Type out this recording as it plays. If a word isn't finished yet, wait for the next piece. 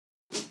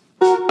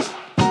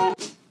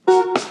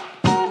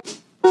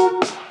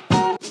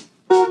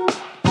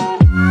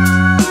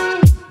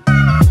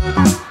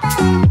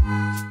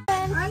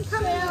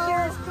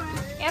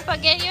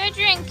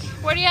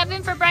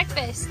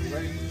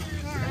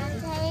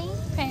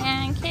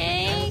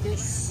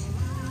eggs.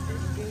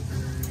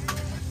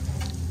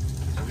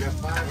 We got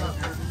 5 up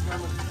here.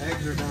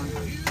 Eggs are done.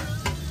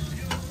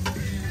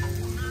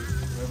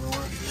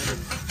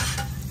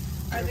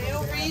 Are they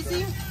over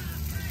easy?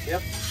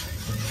 Yep.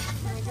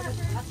 Can I get a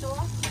tassel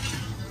off?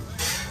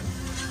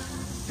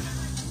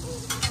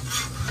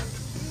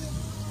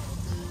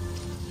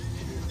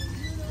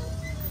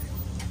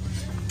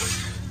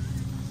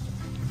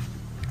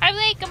 Hi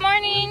Blake, good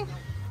morning.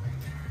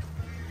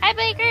 Hi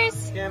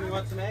Blakers. Cam, you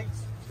want some eggs?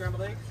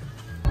 Scrambled eggs?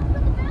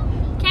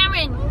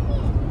 Cameron,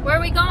 where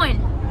are we going?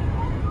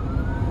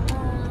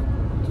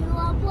 To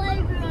a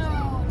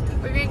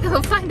playground. We're gonna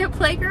go find a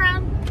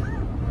playground?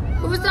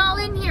 Who's all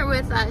in here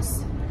with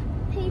us?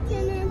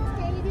 Peyton and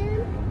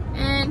Tatum.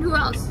 And who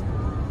else?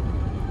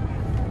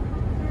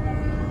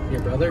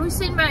 Your brother? Who's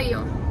sitting by you?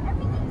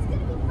 Everything's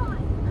gonna be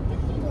fine.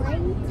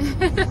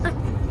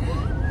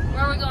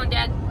 Where are we going,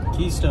 Dad?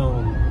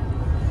 Keystone.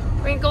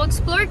 We're gonna go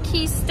explore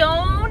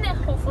Keystone.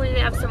 Hopefully they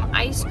have some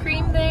ice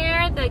cream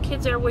there. The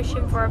kids are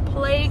wishing for a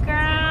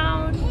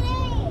playground.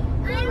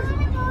 Hey, I want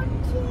to go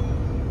to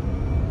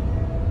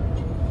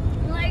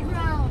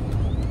playground.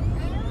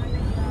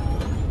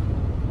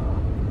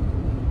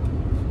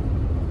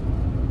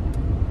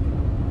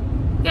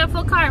 We got a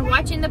full car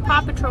watching the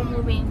Paw Patrol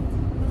movie.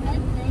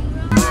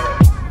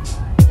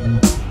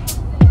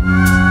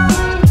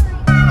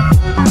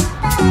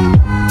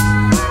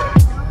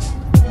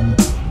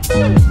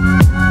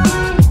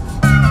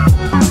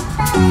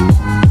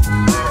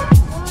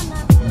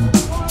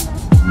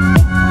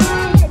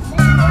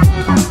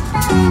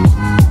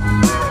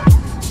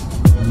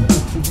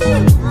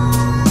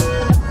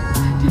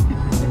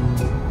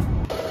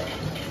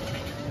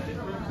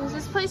 Does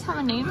this place have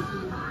a name?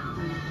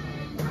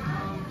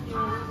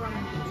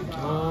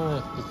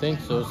 I think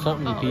so.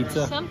 Something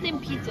pizza. Something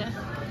pizza.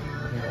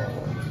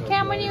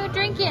 Cam, what are you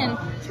drinking?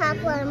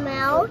 Chocolate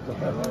milk.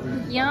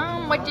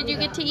 Yum. What did you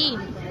get to eat?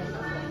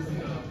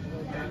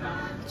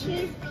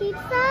 Cheese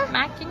pizza.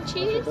 Mac and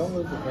cheese? Don't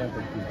lose the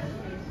camper pizza.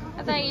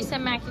 I thought you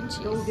said mac and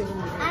cheese.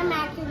 I'm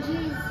mac and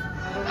cheese.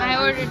 I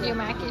ordered you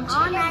mac and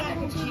All cheese. mac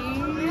and cheese.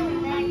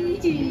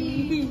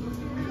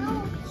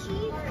 No,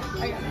 cheese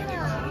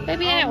pizza.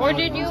 Baby, I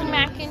ordered you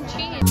mac and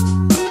cheese.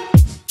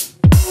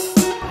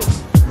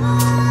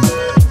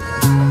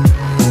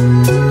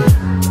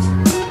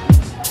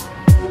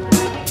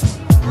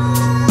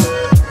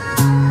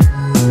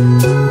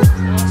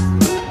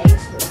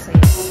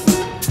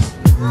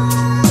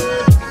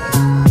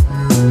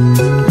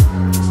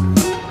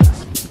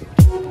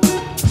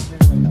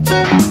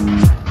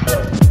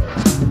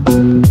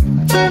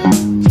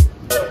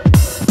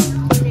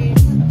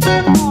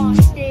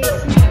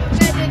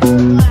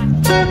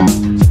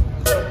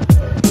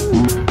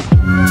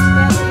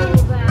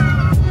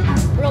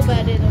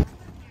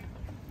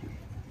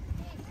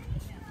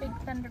 Big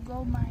Thunder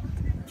Gold Mine.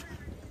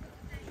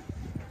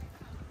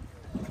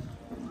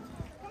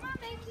 Come on,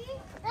 Becky.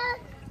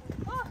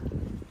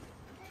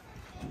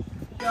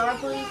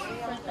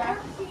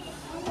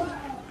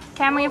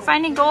 Cam, are you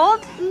finding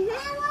gold?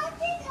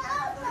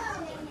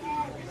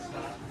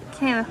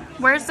 Okay,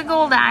 where's the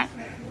gold at?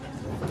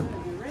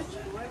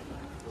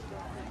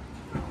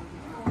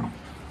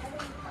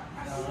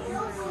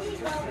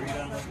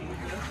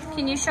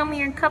 Can you show me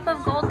your cup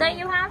of gold that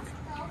you have?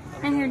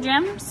 And your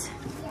gems?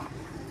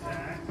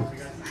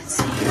 Let's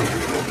see.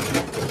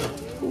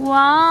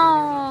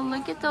 Wow,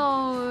 look at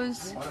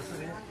those.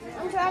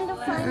 I'm trying to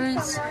find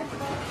There's some.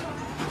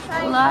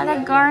 a lot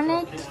of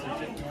garnet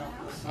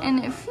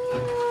and a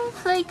few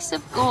flakes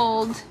of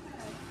gold.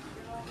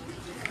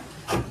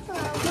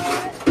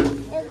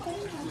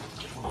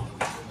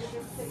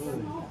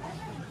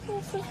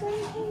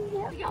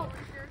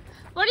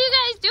 What are you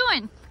guys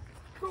doing?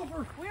 We don't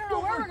know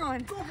where we're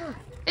going.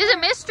 Is it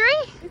mystery?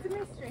 It's a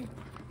mystery.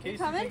 Casey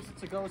thinks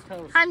it's a ghost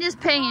house. I'm just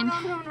paying.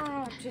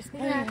 No. Just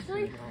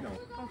actually.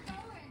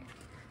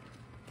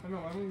 I know,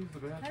 I don't use the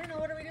bathroom. I don't know.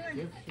 What are we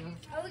doing?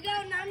 Are we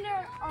going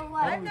under or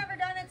what? I've never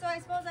done it, so I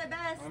suppose I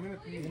best. I'm gonna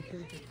pee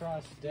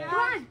across deck. Come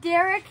on,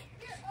 Derek.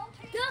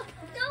 Go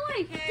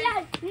away,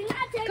 Dad. You're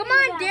not taking Come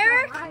on, the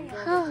Derek.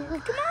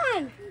 bathroom. Come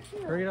on.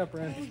 Hurry it up,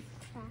 Ren.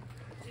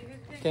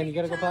 Ken, you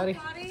gotta go potty?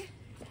 Potty?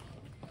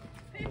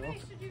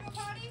 Baby, should you go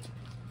potty?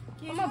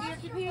 Can you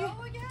wash your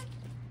bowl again?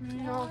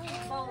 No.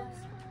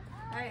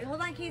 Alright,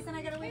 hold on, Keith, and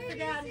I gotta wait for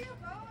Dad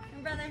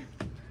and brother.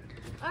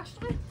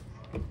 Actually,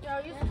 yeah,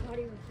 I'll use the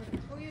potty.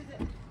 We'll use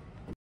it.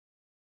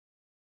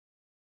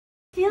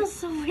 Feels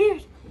so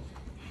weird.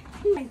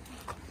 I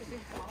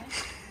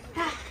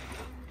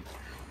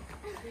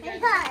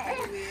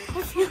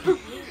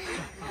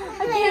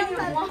can't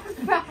even walk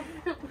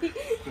properly.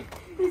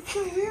 It's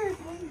so weird.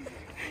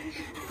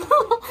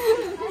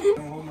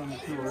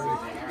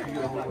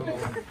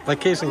 Let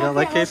Kason go,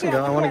 let Kason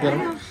go. I want to get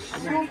him.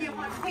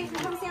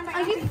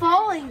 I keep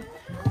falling.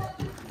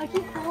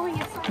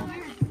 It's so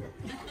weird.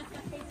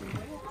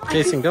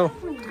 Kason, go.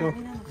 Go.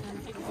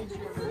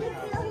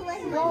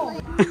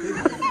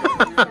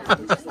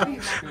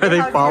 Are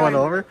they falling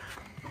over?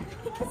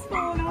 It's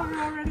falling over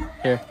already.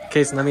 Here,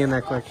 Kason, let me in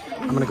there quick.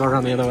 I'm gonna go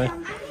around the other way.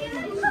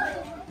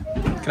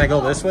 Can I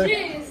go this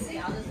way?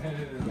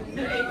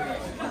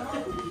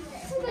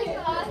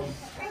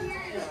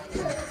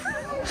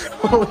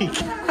 Holy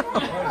cow.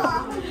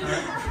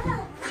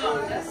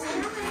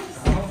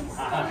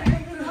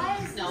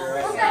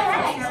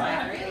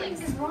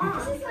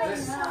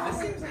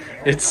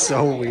 It's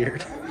so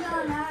weird.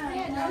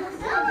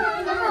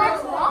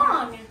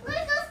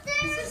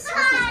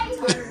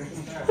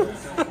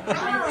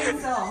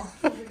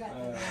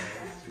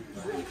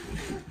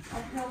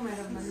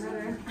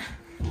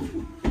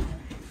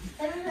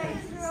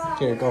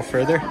 Can you go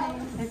further?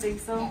 I think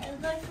so.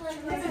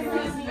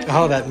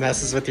 Oh, that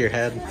messes with your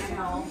head.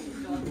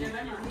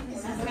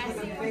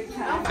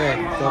 Okay,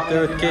 go up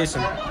there with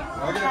Kason.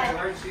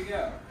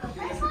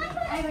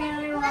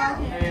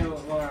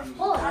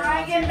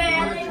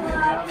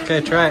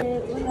 Okay, try it.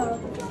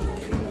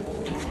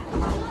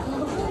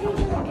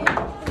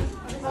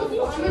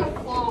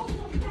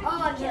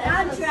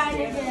 I'm trying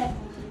to do it.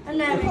 I'm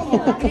never doing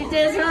it. You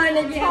just want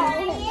to do it.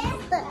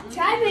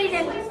 Try me to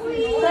put it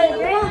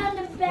right on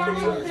the back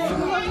of the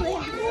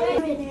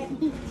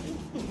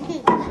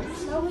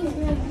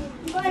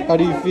How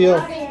do you feel?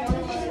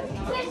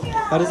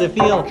 How does it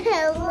feel? A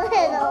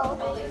little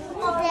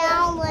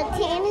down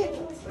looking.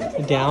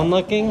 Down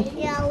looking?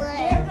 Yeah,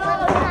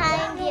 look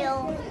behind you.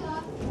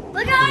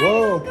 Look out!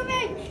 Whoa. Look at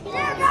me!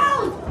 There it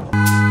goes!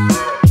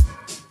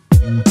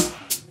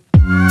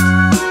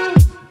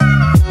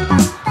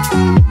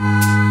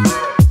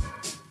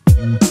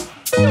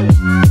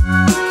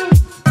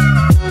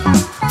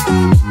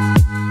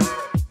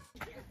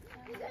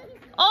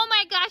 Oh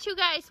my gosh, you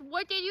guys,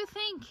 what did you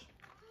think?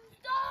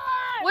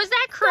 Stop! Was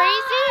that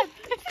crazy?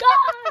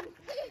 Stop!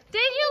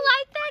 Did you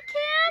like that,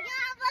 Kim?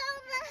 Yeah, but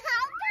I'm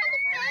kind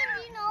of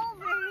bending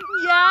over.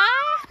 Yeah?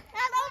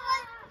 And I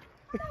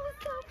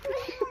was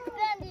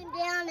bending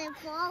down and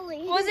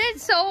falling. Was it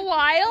so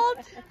wild?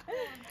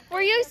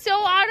 Were you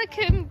so out of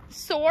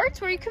sorts?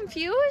 Were you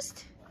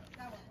confused?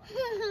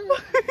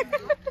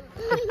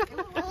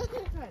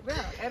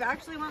 It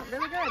actually went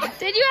really good.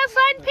 Did you have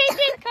fun,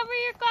 Pigeon? Cover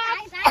your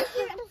coughs.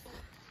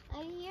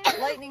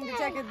 Lightning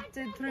detected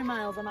 3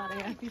 miles. I'm out of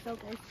here. He's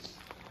okay.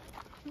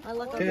 I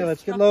look Okay,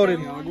 let's get loaded.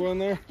 I'll go in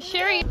there.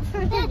 Sure.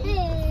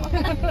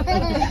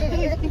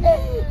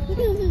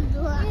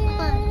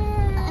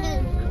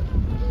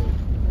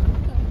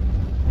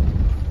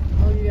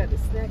 Oh, you got the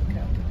snack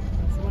cup.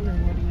 I was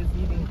wondering what he was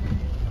eating.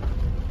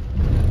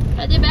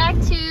 Headed back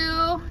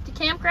to the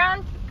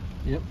campground.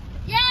 Yep.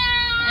 Yeah!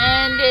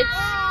 And it's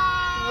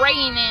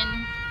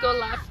raining. Go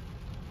left.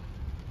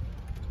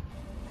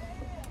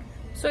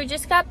 So we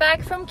just got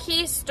back from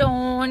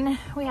Keystone.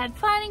 We had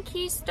fun in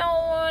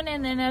Keystone,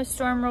 and then a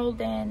storm rolled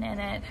in and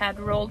it had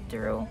rolled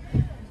through.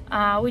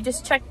 We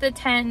just checked the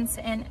tents,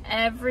 and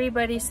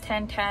everybody's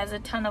tent has a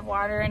ton of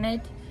water in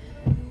it.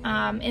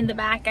 In the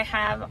back I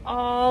have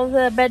all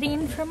the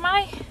bedding from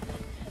my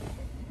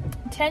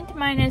tent,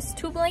 minus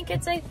 2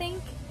 blankets I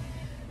think,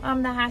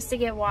 that has to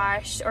get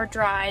washed or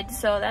dried.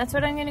 So that's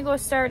what I'm gonna go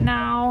start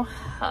now.